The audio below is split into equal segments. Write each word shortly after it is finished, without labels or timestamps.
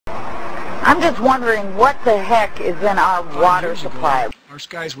I'm just wondering what the heck is in our water supply. Our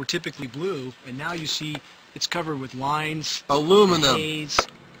skies were typically blue, and now you see it's covered with lines, aluminum, haze.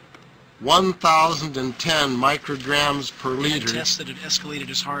 1,010 micrograms per liter. Tests that have escalated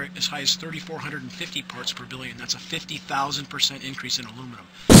as high as 3,450 parts per billion. That's a 50,000% increase in aluminum.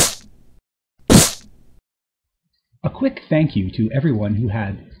 A quick thank you to everyone who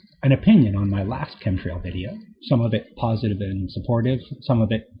had an opinion on my last chemtrail video. Some of it positive and supportive, some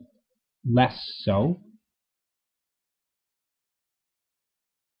of it less so.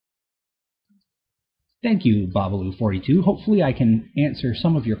 Thank you, Babalu42. Hopefully I can answer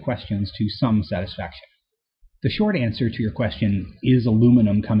some of your questions to some satisfaction. The short answer to your question, is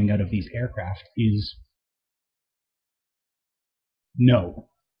aluminum coming out of these aircraft, is no,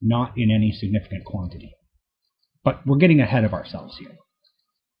 not in any significant quantity. But we're getting ahead of ourselves here.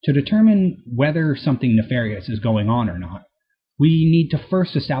 To determine whether something nefarious is going on or not, we need to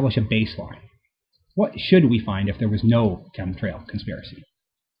first establish a baseline. What should we find if there was no chemtrail conspiracy?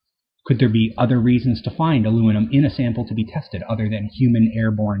 Could there be other reasons to find aluminum in a sample to be tested other than human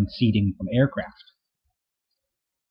airborne seeding from aircraft?